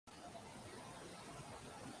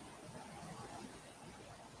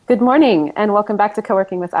Good morning and welcome back to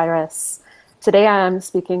Coworking with Iris. Today I'm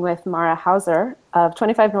speaking with Mara Hauser of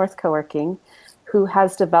 25North Coworking, who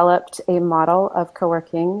has developed a model of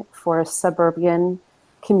coworking for suburban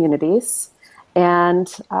communities.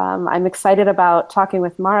 And I'm excited about talking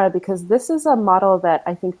with Mara because this is a model that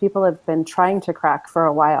I think people have been trying to crack for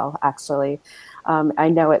a while, actually. I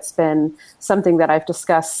know it's been something that I've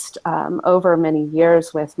discussed over many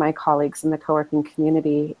years with my colleagues in the coworking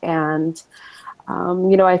community. And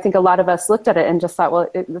I think a lot of us looked at it and just thought, well,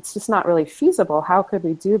 it's just not really feasible. How could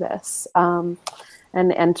we do this? And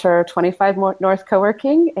enter 25North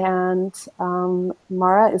Coworking, and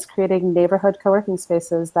Mara is creating neighborhood coworking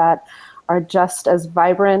spaces that are just as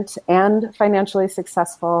vibrant and financially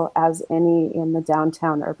successful as any in the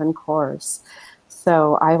downtown urban cores.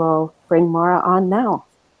 So I will bring Mara on now.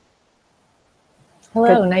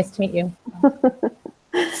 Hello, nice to meet you.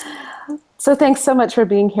 So thanks so much for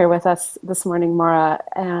being here with us this morning, Mara.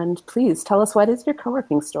 And please tell us, what is your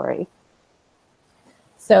coworking story?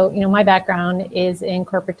 So, my background is in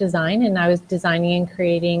corporate design, and I was designing and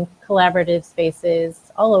creating collaborative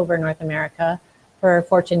spaces all over North America for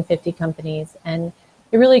Fortune 50 companies. And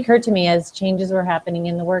it really occurred to me as changes were happening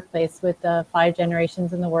in the workplace with the 5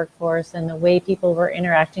 generations in the workforce and the way people were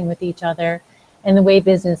interacting with each other and the way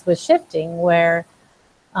business was shifting, where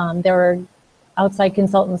there were outside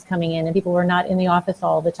consultants coming in and people were not in the office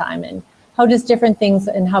all the time, and how just different things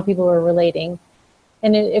and how people were relating.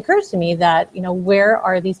 And it occurs to me that, where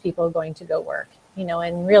are these people going to go work?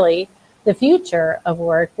 And really the future of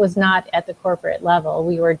work was not at the corporate level.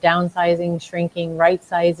 We were downsizing, shrinking,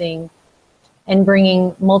 right-sizing, and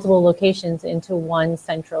bringing multiple locations into one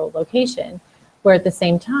central location, where at the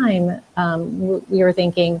same time, we were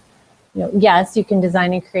thinking, yes, you can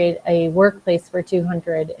design and create a workplace for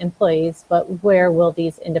 200 employees, but where will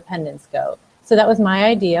these independents go? So that was my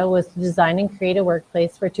idea, was to design and create a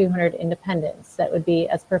workplace for 200 independents that would be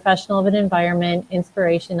as professional of an environment,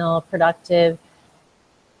 inspirational, productive,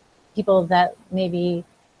 people that maybe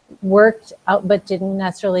worked out but didn't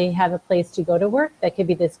necessarily have a place to go to work. That could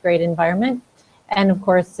be this great environment. And of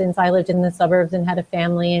course, since I lived in the suburbs and had a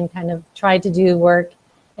family and kind of tried to do work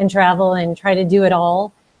and travel and try to do it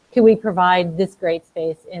all, could we provide this great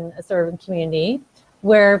space in a suburban community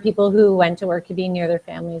where people who went to work could be near their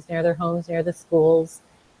families, near their homes, near the schools,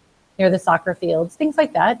 near the soccer fields, things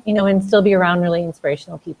like that, and still be around really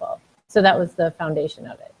inspirational people. So that was the foundation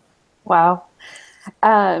of it. Wow.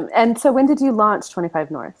 And so when did you launch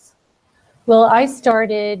 25 North? Well, I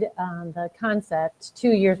started the concept 2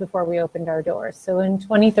 years before we opened our doors. So in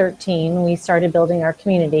 2013, we started building our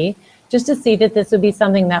community just to see that this would be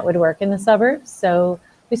something that would work in the suburbs. So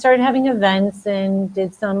we started having events and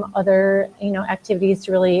did some other, activities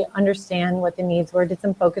to really understand what the needs were, did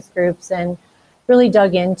some focus groups and really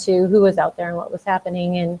dug into who was out there and what was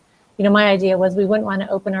happening. And, my idea was we wouldn't want to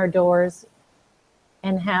open our doors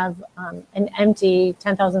and have an empty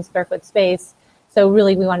 10,000 square foot space. So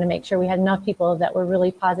really we wanted to make sure we had enough people that were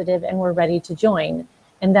really positive and were ready to join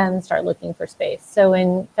and then start looking for space. So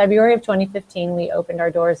in February of 2015, we opened our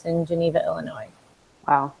doors in Geneva, Illinois.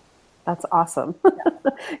 Wow. That's awesome.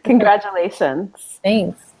 Congratulations.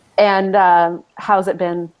 Thanks. And how's it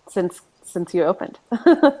been since you opened?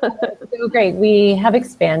 So great. We have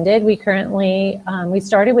expanded. We currently, we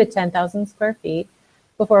started with 10,000 square feet.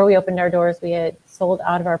 Before we opened our doors, we had sold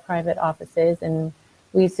out of our private offices, and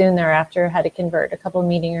we soon thereafter had to convert a couple of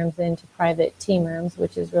meeting rooms into private team rooms,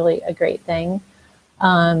 which is really a great thing.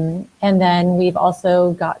 And then we've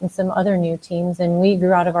also gotten some other new teams, and we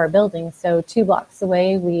grew out of our building. So 2 blocks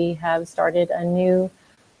away, we have started a new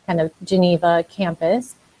kind of Geneva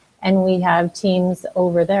campus, and we have teams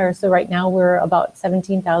over there. So right now we're about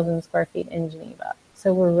 17,000 square feet in Geneva.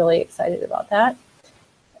 So we're really excited about that.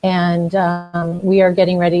 And we are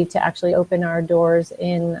getting ready to actually open our doors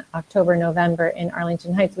in October, November in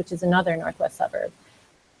Arlington Heights, which is another Northwest suburb.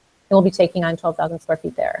 We'll be taking on 12,000 square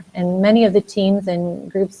feet there. And many of the teams and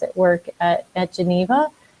groups that work at Geneva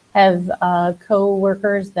have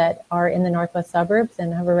co-workers that are in the Northwest suburbs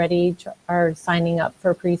and have already are signing up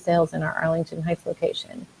for pre-sales in our Arlington Heights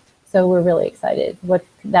location. So we're really excited what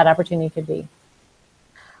that opportunity could be.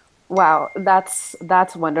 Wow, that's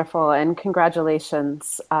wonderful, and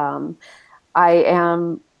congratulations. I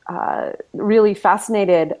am really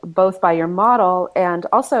fascinated both by your model and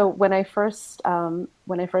also when I first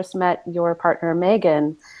met your partner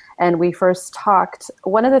Megan, and we first talked.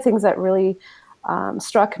 One of the things that really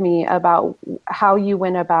struck me about how you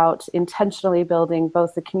went about intentionally building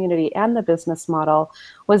both the community and the business model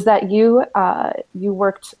was that you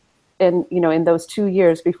worked in those 2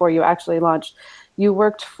 years before you actually launched. you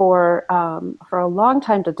worked for a long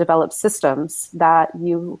time to develop systems that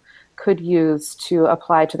you could use to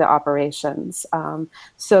apply to the operations,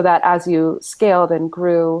 so that as you scaled and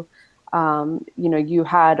grew, you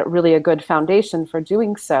had really a good foundation for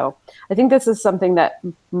doing so. I think this is something that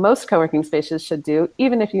most co-working spaces should do.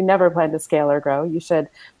 Even if you never plan to scale or grow, you should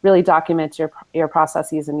really document your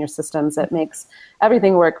processes and your systems. It makes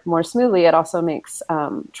everything work more smoothly. It also makes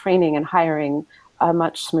training and hiring a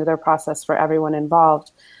much smoother process for everyone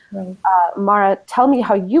involved. Right. Mara, tell me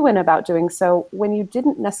how you went about doing so when you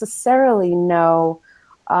didn't necessarily know.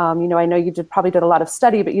 I know you probably did a lot of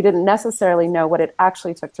study, but you didn't necessarily know what it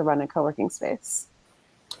actually took to run a co-working space.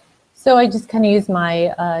 So I just kind of used my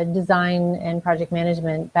design and project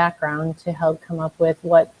management background to help come up with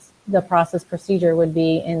what the process procedure would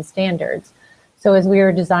be in standards. So as we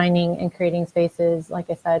were designing and creating spaces, like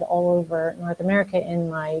I said, all over North America in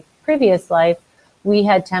my previous life, we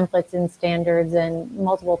had templates and standards and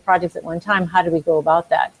multiple projects at one time. How do we go about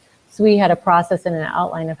that? So we had a process and an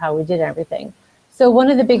outline of how we did everything. So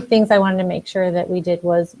one of the big things I wanted to make sure that we did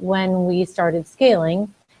was when we started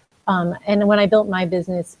scaling, and when I built my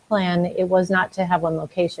business plan, it was not to have one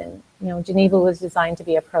location. Geneva was designed to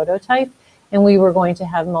be a prototype, and we were going to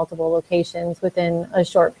have multiple locations within a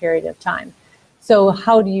short period of time. So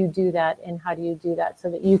how do you do that, and how do you do that so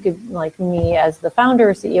that you could, like me as the founder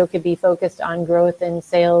or CEO, could be focused on growth and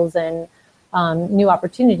sales and new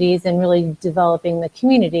opportunities and really developing the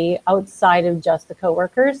community outside of just the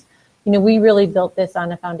coworkers? We really built this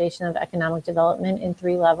on a foundation of economic development in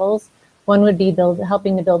 3 levels. One would be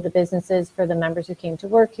helping to build the businesses for the members who came to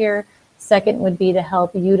work here. Second would be to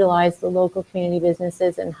help utilize the local community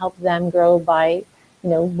businesses and help them grow by,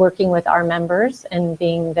 working with our members and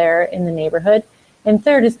being there in the neighborhood. And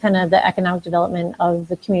third is kind of the economic development of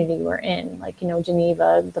the community we're in, like,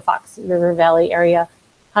 Geneva, the Fox River Valley area.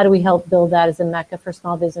 How do we help build that as a mecca for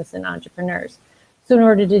small business and entrepreneurs? So in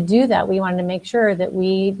order to do that, we wanted to make sure that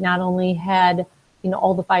we not only had,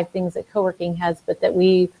 all the 5 things that co-working has, but that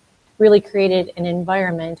we really created an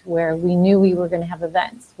environment where we knew we were going to have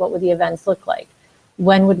events. What would the events look like?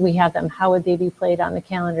 When would we have them? How would they be played on the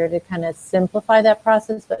calendar to kind of simplify that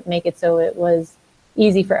process, but make it so it was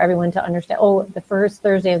easy for everyone to understand? Oh, the first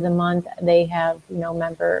Thursday of the month, they have,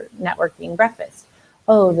 member networking breakfast.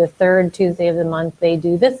 Oh, the third Tuesday of the month, they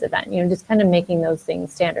do this event, just kind of making those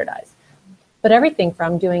things standardized. But everything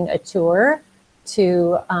from doing a tour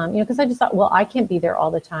to, because I just thought, well, I can't be there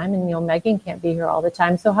all the time, and, Megan can't be here all the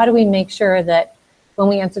time. So how do we make sure that when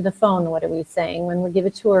we answer the phone, what are we saying? When we give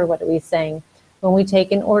a tour, what are we saying? When we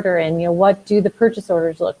take an order in, what do the purchase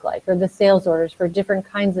orders look like, or the sales orders for different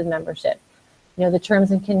kinds of membership? The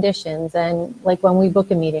terms and conditions, and like when we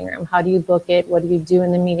book a meeting room, how do you book it? What do you do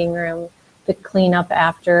in the meeting room? The cleanup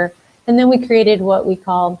after. And then we created what we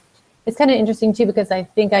call, it's kind of interesting too, because I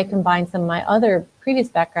think I combined some of my other previous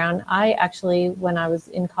background. I actually, when I was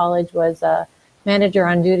in college, was a manager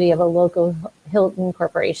on duty of a local Hilton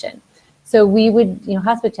corporation. So we would,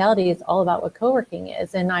 hospitality is all about what co-working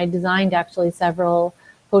is. And I designed actually several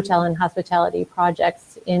hotel and hospitality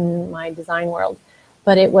projects in my design world.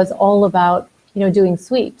 But it was all about, doing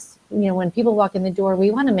sweeps. When people walk in the door, we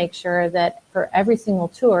want to make sure that for every single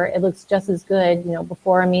tour, it looks just as good,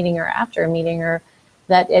 before a meeting or after a meeting, or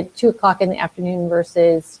that at 2:00 in the afternoon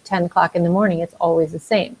versus 10:00 in the morning, it's always the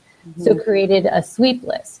same. Mm-hmm. So created a sweep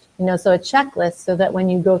list, so a checklist, so that when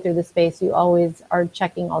you go through the space, you always are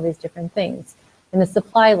checking all these different things. And the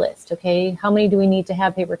supply list, okay, how many do we need to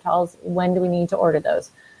have paper towels? When do we need to order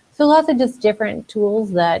those? So lots of just different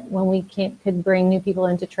tools that when we could bring new people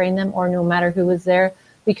in to train them, or no matter who was there,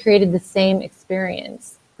 we created the same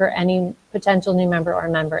experience for any potential new member or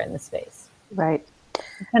member in the space. Right.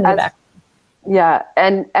 Kind of back. Yeah,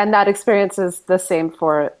 and that experience is the same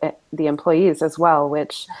for the employees as well,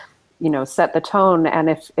 which, set the tone. And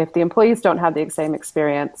if the employees don't have the same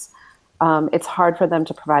experience, it's hard for them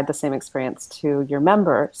to provide the same experience to your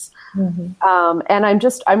members. Mm-hmm. And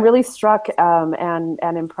I'm really struck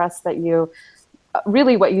and impressed that you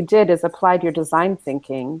really, what you did is applied your design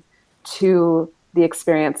thinking to the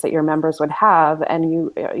experience that your members would have, and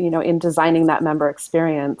you in designing that member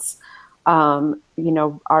experience,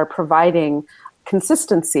 are providing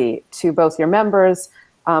consistency to both your members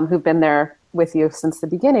who've been there with you since the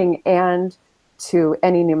beginning, and to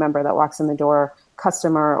any new member that walks in the door,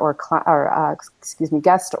 customer or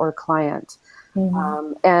guest or client.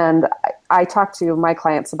 Mm-hmm. And I talk to my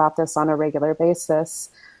clients about this on a regular basis.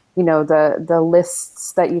 The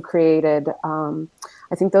lists that you created.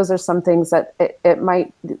 I think those are some things that it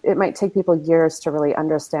might take people years to really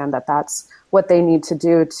understand that that's what they need to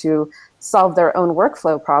do to solve their own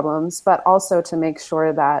workflow problems, but also to make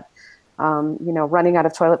sure that running out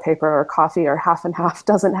of toilet paper or coffee or half and half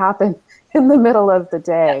doesn't happen in the middle of the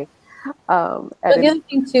day. But the other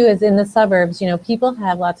thing too is in the suburbs, people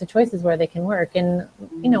have lots of choices where they can work, and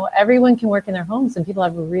everyone can work in their homes. And people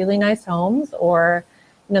have really nice homes, or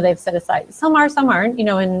they've set aside. Some are, some aren't.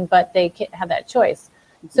 But they have that choice.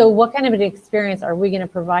 So what kind of an experience are we going to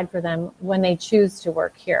provide for them when they choose to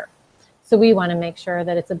work here? So we want to make sure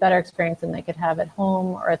that it's a better experience than they could have at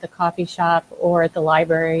home or at the coffee shop or at the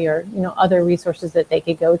library or other resources that they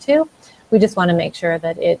could go to. We just want to make sure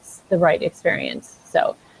that it's the right experience.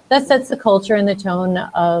 So that sets the culture and the tone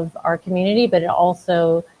of our community, but it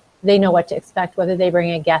also, they know what to expect, whether they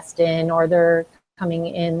bring a guest in or they're coming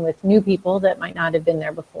in with new people that might not have been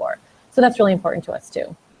there before. So that's really important to us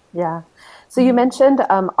too. Yeah. So you mentioned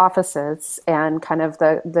offices and kind of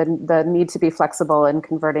the need to be flexible in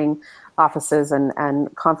converting offices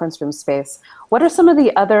and conference room space. What are some of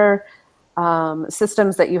the other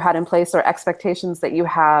systems that you had in place or expectations that you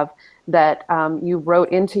have that you wrote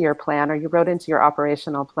into your plan or you wrote into your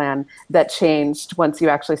operational plan that changed once you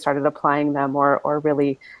actually started applying them or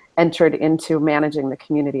really entered into managing the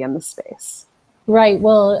community and the space? Right.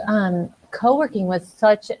 Well, co-working was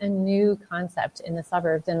such a new concept in the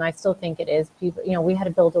suburbs, and I still think it is. People, we had to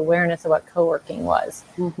build awareness of what co-working was.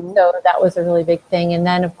 Mm-hmm. So that was a really big thing. And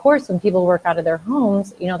then, of course, when people work out of their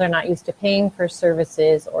homes, they're not used to paying for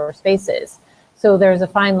services or spaces. So there's a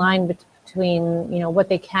fine line between, what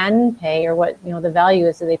they can pay or what, the value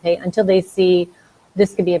is that they pay until they see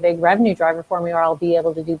this could be a big revenue driver for me, or I'll be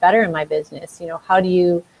able to do better in my business. How do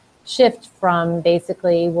you shift from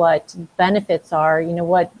basically what benefits are,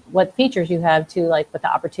 what features you have to like what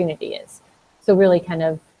the opportunity is. So really kind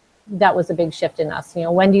of that was a big shift in us.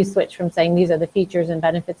 When do you switch from saying these are the features and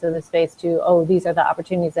benefits of the space to, oh, these are the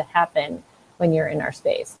opportunities that happen when you're in our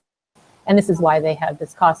space. And this is why they have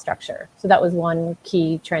this cost structure. So that was one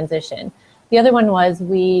key transition. The other one was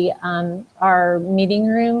our meeting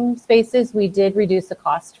room spaces, we did reduce the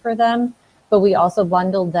cost for them, but we also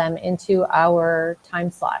bundled them into our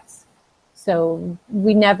time slots. So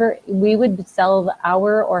we would sell the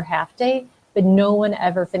hour or half day, but no one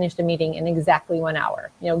ever finished a meeting in exactly 1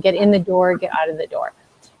 hour. Get in the door, get out of the door.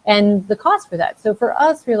 And the cost for that. So for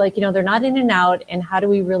us, we're like, they're not in and out, and how do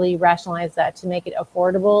we really rationalize that to make it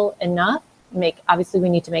affordable enough? Obviously we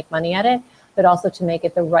need to make money at it, but also to make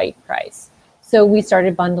it the right price. So we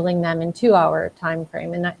started bundling them in 2 hour time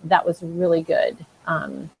frame, and that was really good.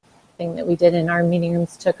 Thing that we did in our meeting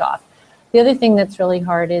rooms took off. The other thing that's really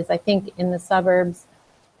hard is I think in the suburbs,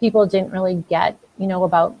 people didn't really get,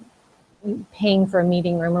 about paying for a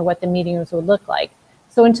meeting room or what the meeting rooms would look like.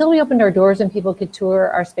 So until we opened our doors and people could tour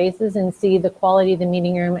our spaces and see the quality of the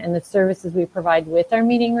meeting room and the services we provide with our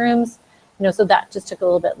meeting rooms, so that just took a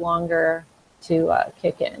little bit longer to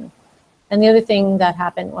kick in. And the other thing that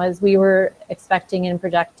happened was we were expecting and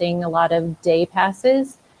projecting a lot of day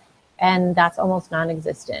passes, and that's almost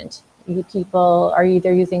non-existent. People are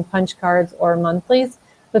either using punch cards or monthlies,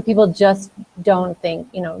 but people just don't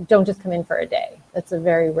don't just come in for a day. That's a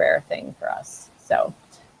very rare thing for us. So,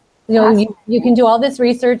 you can do all this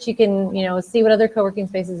research, you can, see what other co-working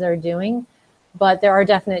spaces are doing, but there are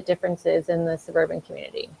definite differences in the suburban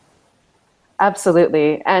community.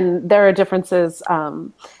 Absolutely. And there are differences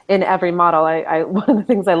in every model. One of the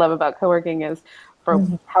things I love about co-working is for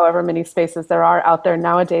however many spaces there are out there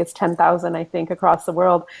nowadays, 10,000, I think, across the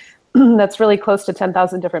world. That's really close to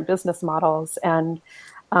 10,000 different business models. And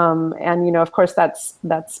of course,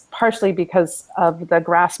 that's partially because of the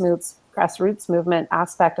grassroots movement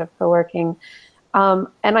aspect of co-working. And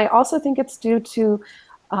I also think it's due to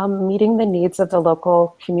meeting the needs of the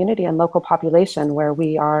local community and local population where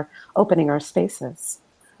we are opening our spaces.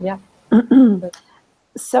 Yeah.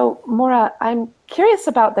 So, Maura, I'm curious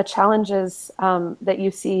about the challenges that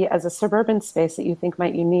you see as a suburban space that you think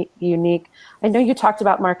might be unique. I know you talked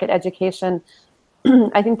about market education.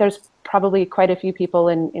 I think there's probably quite a few people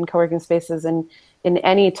in co-working spaces and in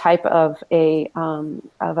any type of a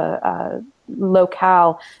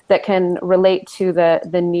locale that can relate to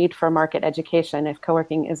the need for market education. If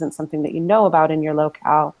co-working isn't something that you know about in your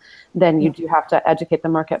locale, then you do have to educate the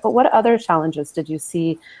market. But what other challenges did you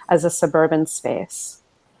see as a suburban space?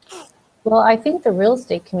 Well, I think the real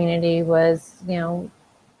estate community was,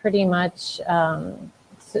 pretty much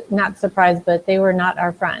not surprised, but they were not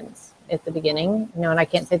our friends at the beginning, and I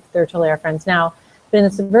can't say that they're totally our friends now. But in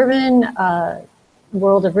the suburban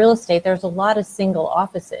world of real estate, there's a lot of single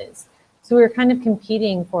offices. So we were kind of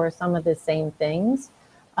competing for some of the same things.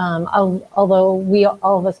 Although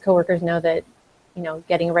all of us coworkers know that,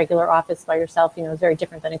 getting a regular office by yourself, is very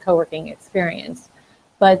different than a co-working experience.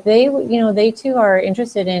 But they too are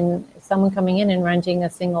interested in someone coming in and renting a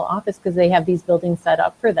single office because they have these buildings set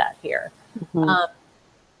up for that here. Mm-hmm.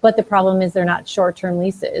 But the problem is they're not short-term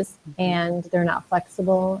leases and they're not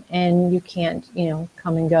flexible, and you can't,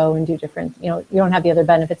 come and go and do different, you don't have the other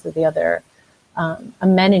benefits of the other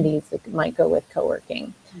amenities that might go with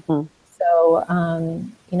co-working. Mm-hmm. So,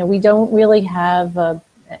 we don't really have a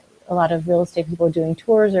lot of real estate people doing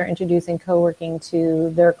tours or introducing co-working to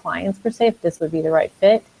their clients per se, if this would be the right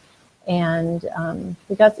fit. And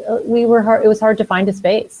it was hard to find a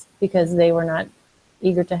space because they were not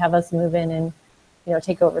eager to have us move in and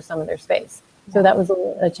take over some of their space. So that was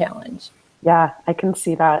a challenge. Yeah, I can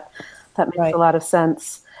see that. That makes Right. a lot of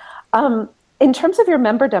sense. In terms of your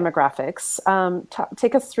member demographics,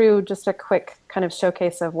 take us through just a quick kind of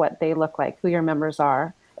showcase of what they look like, who your members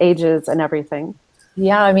are, ages, and everything.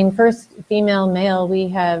 Yeah, I mean, first, female, male, we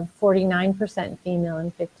have 49% female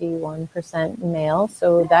and 51% male.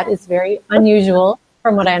 So that is very unusual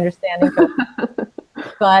from what I understand.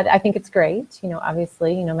 But I think it's great.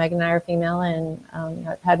 Obviously, Meg and I are female, and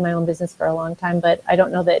I've had my own business for a long time, but I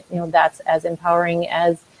don't know that, that's as empowering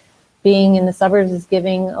as being in the suburbs is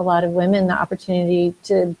giving a lot of women the opportunity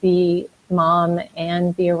to be mom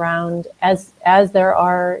and be around as there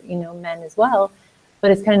are, men as well. But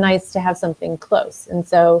it's kind of nice to have something close. And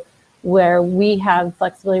so where we have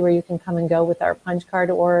flexibility where you can come and go with our punch card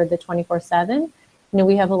or the 24/7,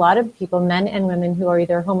 we have a lot of people, men and women, who are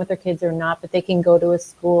either home with their kids or not, but they can go to a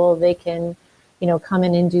school, they can, come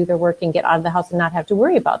in and do their work and get out of the house and not have to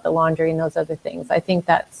worry about the laundry and those other things. I think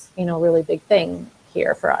that's, a really big thing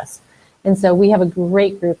here for us. And so we have a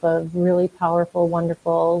great group of really powerful,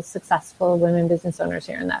 wonderful, successful women business owners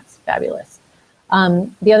here, and that's fabulous.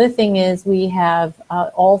 The other thing is we have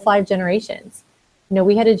all 5 generations.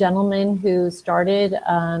 We had a gentleman who started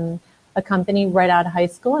a company right out of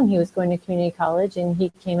high school, and he was going to community college, and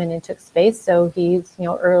he came in and took space. So he's,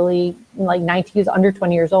 early, like 19, he was under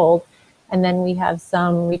 20 years old. And then we have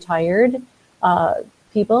some retired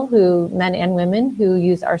people men and women, who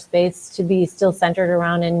use our space to be still centered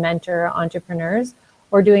around and mentor entrepreneurs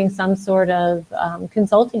or doing some sort of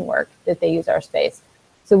consulting work that they use our space.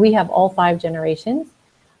 So we have all 5 generations.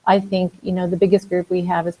 I think, the biggest group we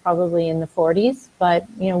have is probably in the 40s, but,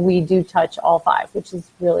 we do touch all 5, which is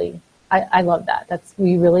really, I love that.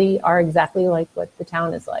 We really are exactly like what the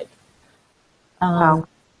town is like. Wow.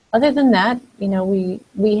 Other than that,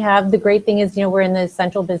 we have, the great thing is, we're in the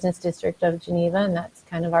central business district of Geneva, and that's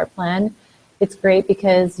kind of our plan. It's great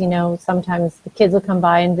because, sometimes the kids will come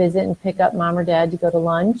by and visit and pick up mom or dad to go to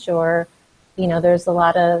lunch, or, there's a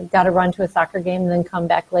lot of got to run to a soccer game and then come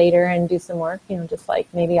back later and do some work, just like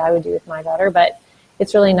maybe I would do with my daughter. But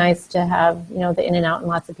it's really nice to have, the in and out and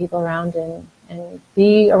lots of people around and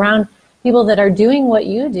be around people that are doing what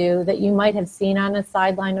you do, that you might have seen on a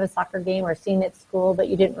sideline of a soccer game or seen at school, but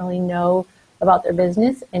you didn't really know about their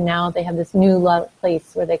business. And now they have this new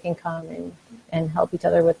place where they can come and help each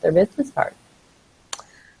other with their business part.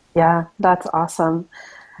 Yeah, that's awesome.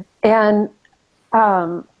 And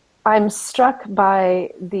I'm struck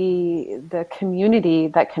by the community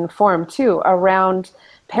that can form too around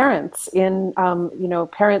parents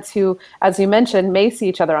parents who, as you mentioned, may see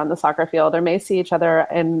each other on the soccer field or may see each other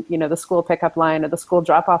in, the school pickup line or the school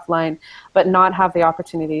drop-off line, but not have the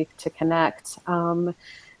opportunity to connect.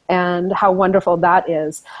 And how wonderful that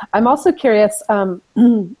is. I'm also curious about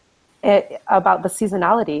the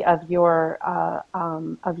seasonality of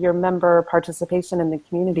your member participation in the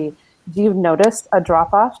community. Do you notice a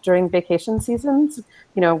drop-off during vacation seasons,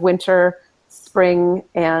 winter, spring,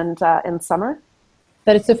 and summer?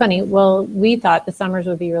 But it's so funny. Well, we thought the summers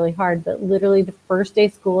would be really hard, but literally the first day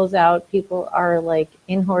school is out, people are like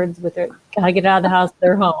in hordes with their, gotta get out of the house,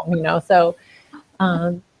 they're home, So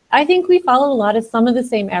I think we follow a lot of some of the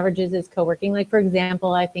same averages as co-working. Like, for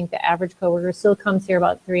example, I think the average co-worker still comes here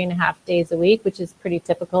about 3.5 days a week, which is pretty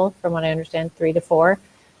typical from what I understand, 3 to 4.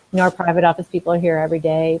 Our private office people are here every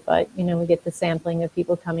day, but, we get the sampling of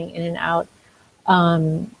people coming in and out.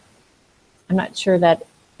 I'm not sure that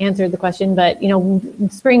answered the question, but,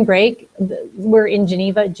 spring break, we're in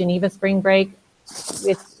Geneva spring break.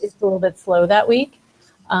 It's a little bit slow that week.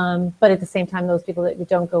 But at the same time, those people that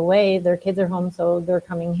don't go away, their kids are home, so they're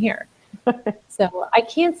coming here. So I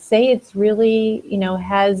can't say it's really,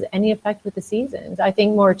 has any effect with the seasons. I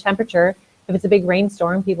think more temperature, if it's a big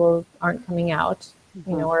rainstorm, people aren't coming out.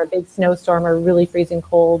 Or a big snowstorm or really freezing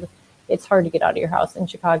cold, it's hard to get out of your house in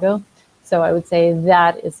Chicago. So I would say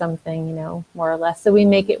that is something, more or less. So we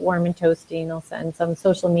make it warm and toasty, and I'll send some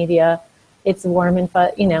social media. It's warm and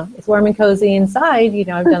it's warm and cozy inside.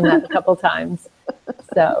 I've done that a couple times.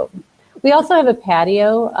 So We also have a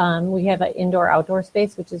patio. We have an indoor-outdoor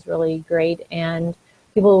space, which is really great, and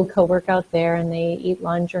people will co-work out there, and they eat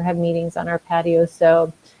lunch or have meetings on our patio.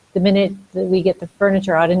 So the minute that we get the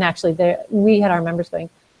furniture out, and actually we had our members going,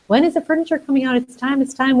 when is the furniture coming out? It's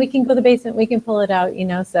time. We can go to the basement. We can pull it out,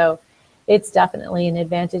 So it's definitely an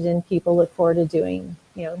advantage, and people look forward to doing,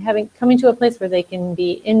 coming to a place where they can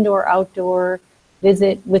be indoor, outdoor,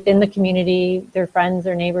 visit within the community, their friends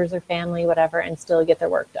or neighbors or family, whatever, and still get their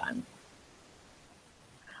work done.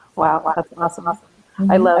 Wow, that's awesome.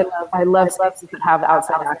 Mm-hmm. I love spaces that have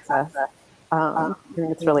outside access. I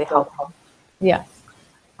think it's really helpful. Yes.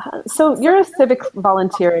 So you're a civic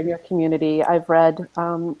volunteer in your community. I've read,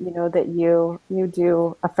 that you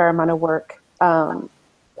do a fair amount of work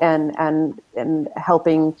and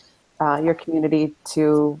helping your community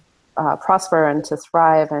to prosper and to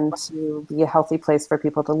thrive and to be a healthy place for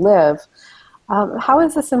people to live. How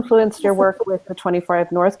has this influenced your work with the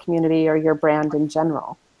 25North community or your brand in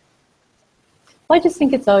general? Well, I just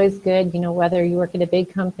think it's always good, whether you work at a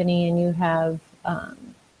big company and you have,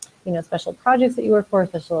 special projects that you work for,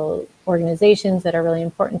 special organizations that are really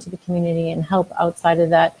important to the community and help outside of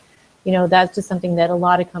that. That's just something that a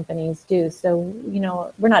lot of companies do. So,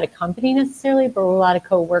 we're not a company necessarily, but we're a lot of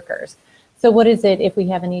co-workers. So what is it if we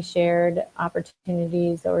have any shared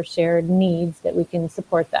opportunities or shared needs that we can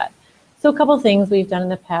support that? So a couple of things we've done in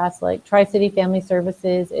the past, like Tri-City Family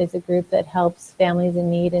Services is a group that helps families in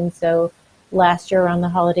need. And so last year around the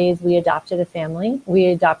holidays, we adopted a family. We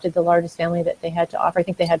adopted the largest family that they had to offer. I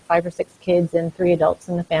think they had 5 or 6 kids and 3 adults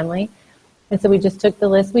in the family. And so we just took the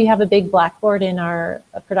list. We have a big blackboard in our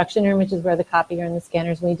production room, which is where the copier and the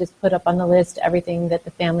scanners, we just put up on the list everything that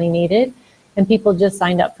the family needed. And people just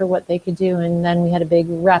signed up for what they could do. And then we had a big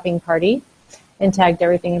wrapping party and tagged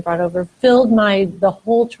everything and brought over, filled the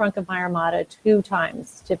whole trunk of my Armada 2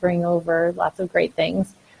 times to bring over lots of great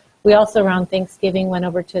things. We also, around Thanksgiving, went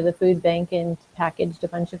over to the food bank and packaged a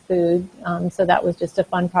bunch of food. So that was just a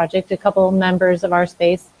fun project. A couple members of our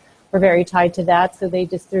space were very tied to that. So they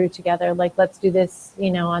just threw together, like, let's do this,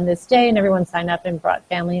 on this day. And everyone signed up and brought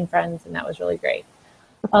family and friends. And that was really great.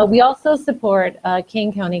 We also support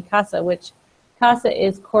Kane County CASA, which CASA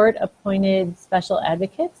is court-appointed special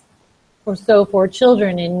advocates. For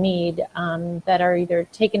children in need that are either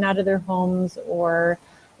taken out of their homes or,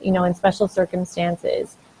 in special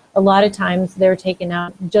circumstances. A lot of times they're taken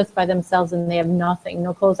out just by themselves and they have nothing,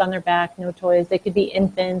 no clothes on their back, no toys. They could be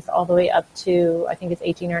infants all the way up to, I think it's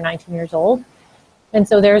 18 or 19 years old. And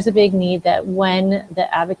so there's a big need that when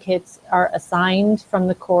the advocates are assigned from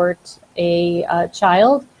the court a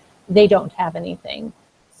child, they don't have anything.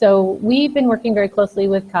 So we've been working very closely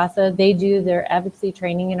with CASA. They do their advocacy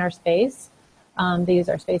training in our space. They use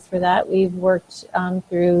our space for that. We've worked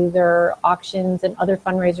through their auctions and other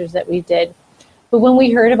fundraisers that we did. But when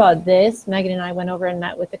we heard about this, Megan and I went over and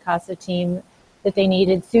met with the CASA team that they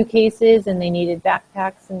needed suitcases and they needed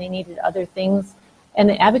backpacks and they needed other things. And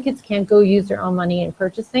the advocates can't go use their own money and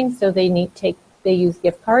purchase things, so they use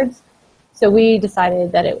gift cards. So we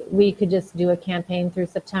decided that we could just do a campaign through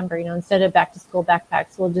September. Instead of back to school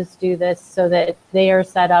backpacks, we'll just do this so that they are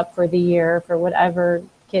set up for the year for whatever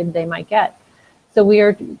kid they might get. So we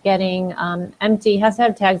are getting empty, has to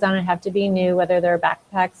have tags on it, have to be new, whether they're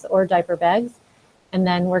backpacks or diaper bags. And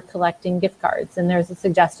then we're collecting gift cards. And there's a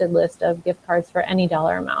suggested list of gift cards for any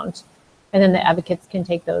dollar amount. And then the advocates can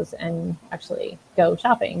take those and actually go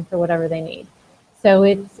shopping for whatever they need. So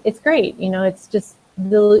it's great. It's just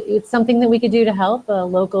it's something that we could do to help a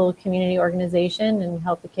local community organization and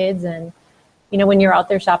help the kids. And, when you're out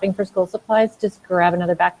there shopping for school supplies, just grab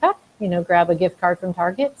another backpack, grab a gift card from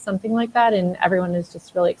Target, something like that. And everyone is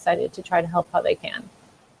just really excited to try to help how they can.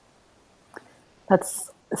 That's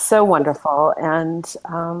so wonderful. And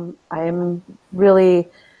I'm really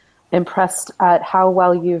impressed at how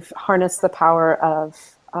well you've harnessed the power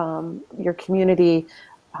of your community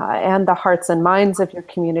and the hearts and minds of your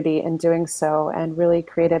community in doing so, and really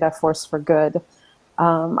created a force for good.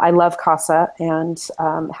 I love CASA and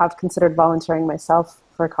have considered volunteering myself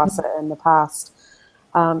for CASA in the past.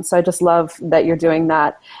 So I just love that you're doing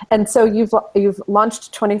that. And so you've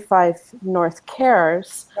launched 25North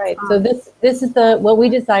Cares. Right. So this is what we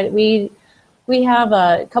decided. We have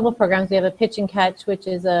a couple of programs. We have a pitch and catch, which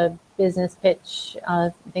is a business pitch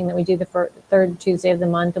thing that we do the third Tuesday of the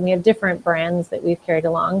month, and we have different brands that we've carried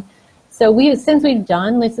along. So this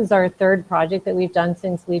is our 3rd project that we've done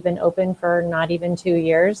since we've been open for not even 2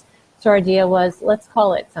 years. So our idea was, let's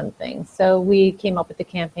call it something. So we came up with the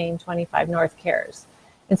campaign 25North Cares.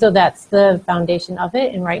 And so that's the foundation of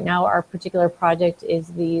it. And right now our particular project is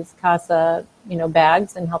these CASA,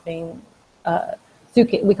 bags and helping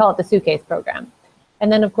we call it the suitcase program.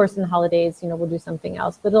 And then, of course, in the holidays, we'll do something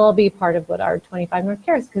else. But it'll all be part of what our 25 North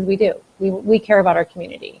cares, because we do. We care about our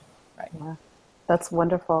community. Right. Yeah, that's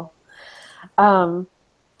wonderful.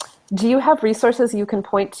 Do you have resources you can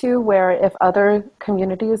point to where if other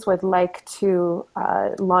communities would like to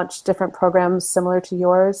launch different programs similar to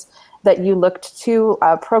yours, that you looked to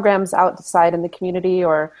programs outside in the community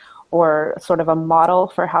or sort of a model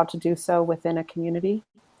for how to do so within a community?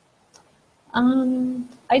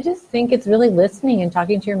 I just think it's really listening and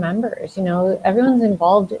talking to your members. Everyone's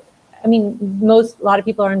involved. I mean, a lot of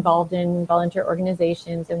people are involved in volunteer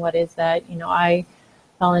organizations. And what is that? I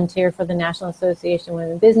volunteer for the National Association of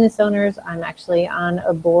Women Business Owners. I'm actually on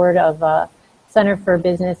a board of a Center for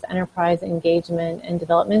Business Enterprise Engagement and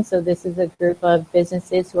Development. So this is a group of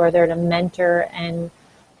businesses who are there to mentor and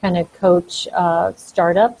kind of coach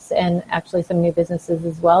startups and actually some new businesses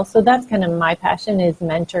as well. So that's kind of my passion, is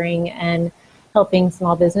mentoring and helping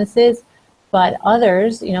small businesses. But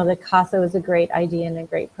others, the CASA is a great idea and a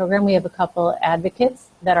great program. We have a couple advocates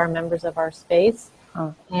that are members of our space.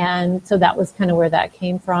 Oh. And so that was kind of where that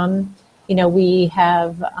came from. We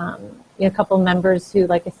have a couple members who,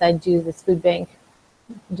 like I said, do this food bank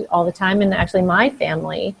all the time. And actually my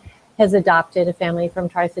family has adopted a family from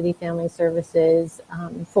Tri-City Family Services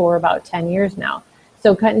for about 10 years now.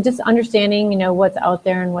 So kind of just understanding, what's out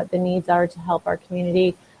there and what the needs are to help our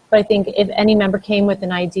community. But I think if any member came with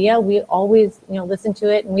an idea, we always, listen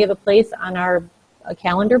to it. And we have a place on our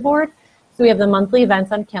calendar board. So we have the monthly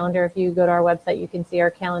events on calendar. If you go to our website, you can see our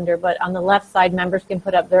calendar. But on the left side, members can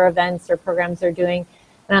put up their events or programs they're doing.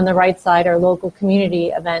 And on the right side are local community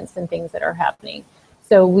events and things that are happening.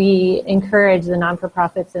 So we encourage the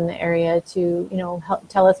non-for-profits in the area to, help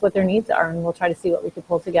tell us what their needs are, and we'll try to see what we could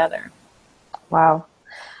pull together. Wow.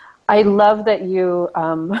 I love that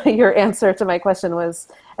your answer to my question was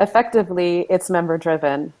effectively it's member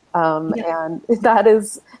driven. And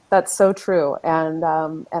that's so true. And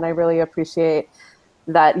I really appreciate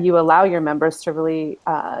that you allow your members to really,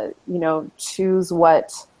 choose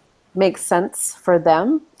what makes sense for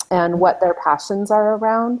them and what their passions are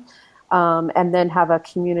around. And then have a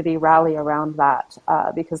community rally around that,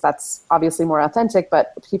 because that's obviously more authentic,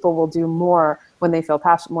 but people will do more when they feel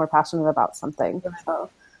more passionate about something. So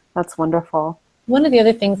that's wonderful. One of the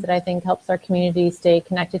other things that I think helps our community stay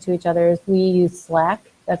connected to each other is we use Slack.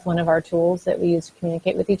 That's one of our tools that we use to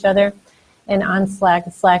communicate with each other. And on Slack,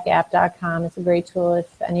 slackapp.com, it's a great tool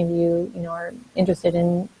if any of you, are interested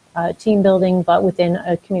in team building, but within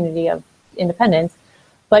a community of independence.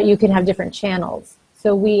 But you can have different channels.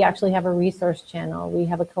 So we actually have a resource channel. We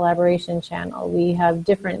have a collaboration channel. We have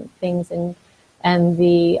different things, and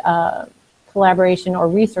the collaboration or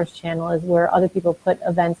resource channel is where other people put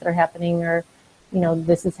events that are happening, or,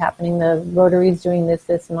 this is happening. The Rotary's doing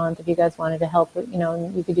this month. If you guys wanted to help,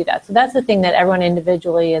 you could do that. So that's the thing that everyone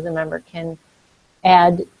individually as a member can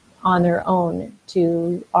add on their own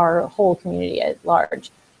to our whole community at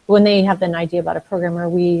large. When they have an idea about a program or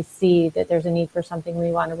we see that there's a need for something,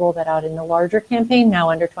 we want to roll that out in a larger campaign, now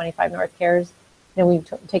under 25 North Cares, then we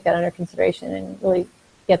take that under consideration and really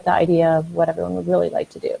get the idea of what everyone would really like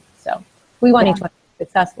to do. So we want each one to be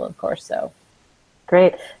successful, of course. So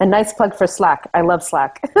great. And nice plug for Slack. I love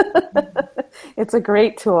Slack. It's a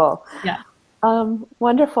great tool. Yeah.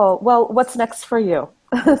 Wonderful. Well, what's next for you?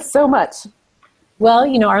 So much. Well,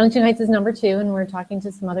 Arlington Heights is number 2, and we're talking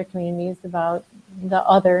to some other communities about the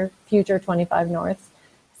other future 25 Norths.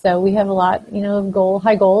 So we have a lot,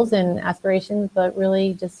 high goals and aspirations, but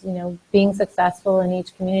really just, being successful in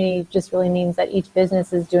each community just really means that each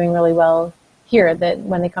business is doing really well here, that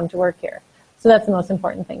when they come to work here. So that's the most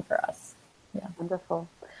important thing for us. Yeah. Wonderful.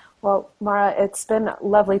 Well, Mara, it's been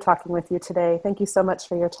lovely talking with you today. Thank you so much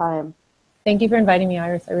for your time. Thank you for inviting me,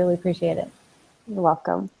 Iris. I really appreciate it. You're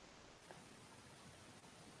welcome.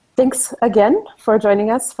 Thanks again for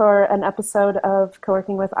joining us for an episode of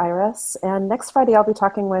Coworking with Iris. And next Friday, I'll be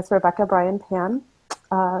talking with Rebecca Bryan-Pan,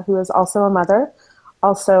 who is also a mother,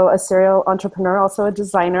 also a serial entrepreneur, also a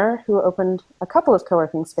designer who opened a couple of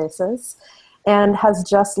co-working spaces and has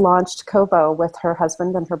just launched Kovo with her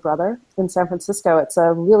husband and her brother in San Francisco. It's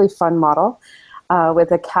a really fun model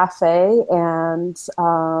with a cafe and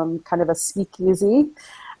kind of a speakeasy.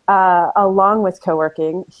 Along with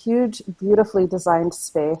co-working, huge, beautifully designed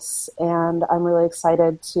space. And I'm really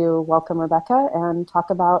excited to welcome Rebecca and talk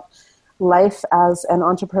about life as an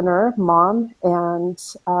entrepreneur, mom, and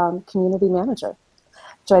community manager.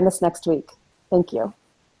 Join us next week. Thank you.